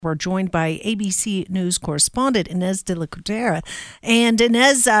We're joined by ABC News correspondent Ines de la Cuetara. And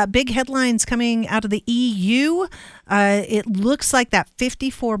Ines, big headlines coming out of the EU. It looks like that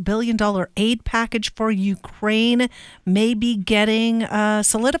 $54 billion aid package for Ukraine may be getting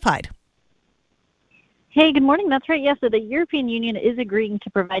solidified. Hey, good morning. That's right. Yes, so the European Union is agreeing to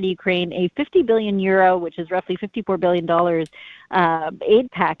provide Ukraine a 50 billion euro, which is roughly $54 billion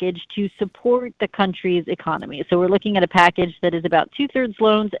aid package to support the country's economy. So we're looking at a package that is about 2/3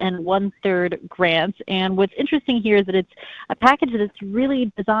 loans and 1/3 grants. And what's interesting here is that it's a package that's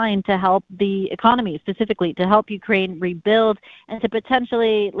really designed to help the economy, specifically to help Ukraine rebuild and to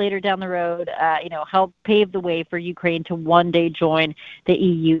potentially later down the road, help pave the way for Ukraine to one day join the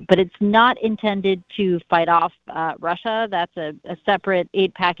EU. But it's not intended to fight off Russia. That's a separate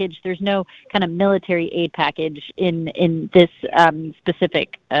aid package. There's no kind of military aid package in this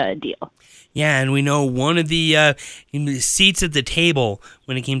specific deal. Yeah, and we know one of the seats at the table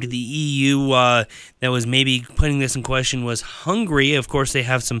when it came to the EU that was maybe putting this in question was Hungary. Of course, they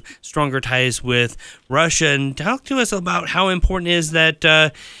have some stronger ties with Russia. And talk to us about how important it is that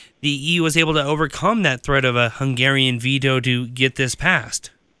the EU was able to overcome that threat of a Hungarian veto to get this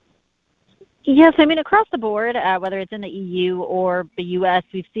passed. Yes, I mean, across the board, whether it's in the EU or the U.S.,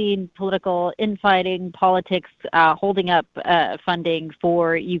 we've seen political infighting, politics holding up funding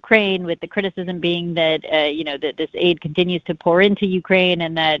for Ukraine, with the criticism being that, that this aid continues to pour into Ukraine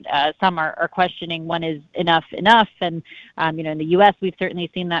and that some are questioning when is enough. And, in the U.S., we've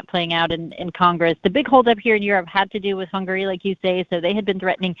certainly seen that playing out in Congress. The big holdup here in Europe had to do with Hungary, like you say. So they had been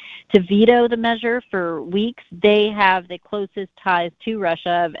threatening to veto the measure for weeks. They have the closest ties to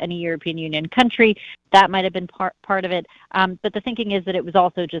Russia of any European Union country. That might have been part of it. But the thinking is that it was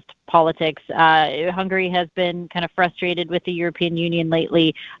also just politics. Hungary has been kind of frustrated with the European Union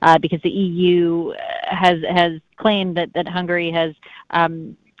lately because the EU has claimed that Hungary has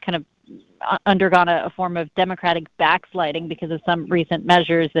kind of undergone a form of democratic backsliding because of some recent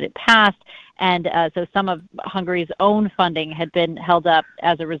measures that it passed. And so some of Hungary's own funding had been held up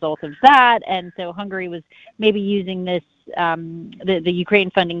as a result of that. And so Hungary was maybe using this, the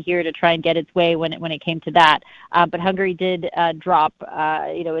Ukraine funding here to try and get its way when it came to that. But Hungary did drop,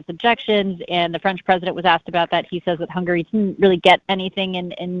 its objections, and the French president was asked about that. He says that Hungary didn't really get anything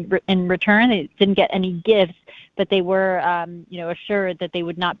in return. They didn't get any gifts, but they were, assured that they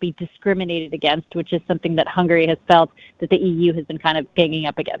would not be discriminated against, which is something that Hungary has felt that the EU has been kind of ganging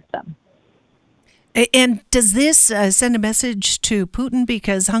up against them. And does this send a message to Putin?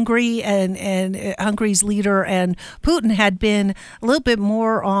 Because Hungary and Hungary's leader and Putin had been a little bit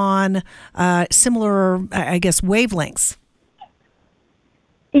more on similar, wavelengths.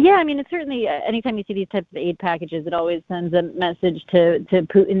 Yeah, I mean, it's certainly, anytime you see these types of aid packages, it always sends a message to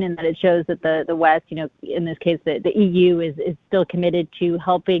Putin, in that it shows that the West, in this case, the EU is still committed to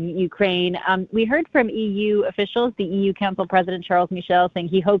helping Ukraine. We heard from EU officials, the EU Council President Charles Michel, saying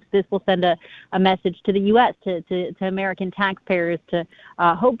he hopes this will send a message to the U.S., to American taxpayers, to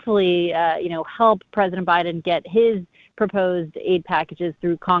hopefully, help President Biden get his proposed aid packages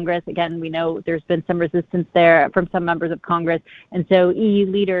through Congress. Again, we know there's been some resistance there from some members of Congress. And so EU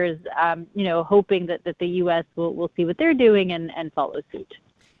leaders, hoping that the U.S. will see what they're doing and follow suit.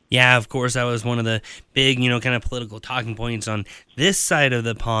 Yeah, of course, that was one of the big, kind of political talking points on this side of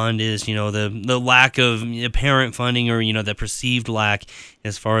the pond is, the lack of apparent funding, or, the perceived lack,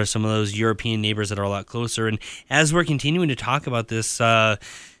 as far as some of those European neighbors that are a lot closer. And as we're continuing to talk about this,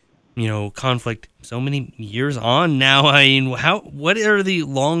 conflict so many years on now, what are the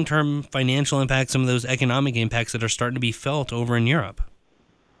long-term financial impacts, some of those economic impacts that are starting to be felt over in Europe?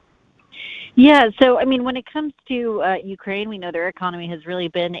 Yeah, so, I mean, when it comes to Ukraine, we know their economy has really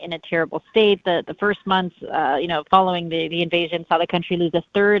been in a terrible state. The first months, following the invasion, saw the country lose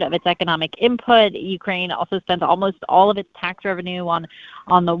 1/3 of its economic input. Ukraine also spent almost all of its tax revenue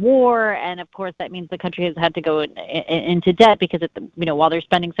on the war, and of course that means the country has had to go into debt because, while they're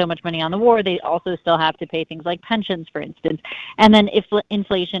spending so much money on the war, they also still have to pay things like pensions, for instance. And then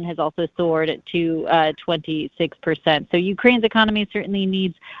inflation has also soared to 26%. So Ukraine's economy certainly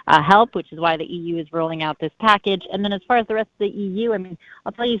needs help, which is why the EU is rolling out this package. And then as far as the rest of the EU, I mean,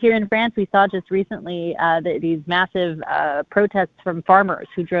 I'll tell you, here in France, we saw just recently these massive protests from farmers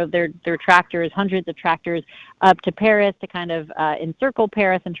who drove their tractors, hundreds of tractors, up to Paris to kind of encircle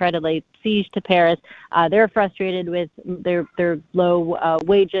Paris and try to lay siege to Paris. They're frustrated with their low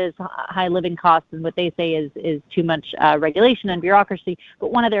wages, high living costs, and what they say is too much regulation and bureaucracy.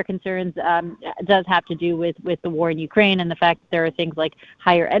 But one of their concerns does have to do with the war in Ukraine and the fact that there are things like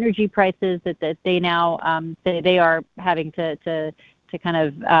higher energy prices that they now say they are having to to kind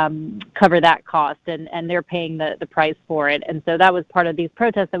of cover that cost, and they're paying the price for it. And so that was part of these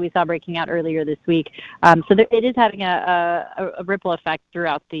protests that we saw breaking out earlier this week. It is having a ripple effect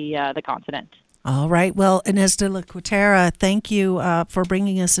throughout the continent. All right. Well, Ines de la Cuetara, thank you for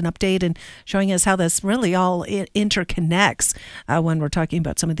bringing us an update and showing us how this really all interconnects when we're talking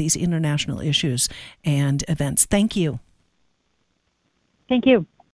about some of these international issues and events. Thank you. Thank you.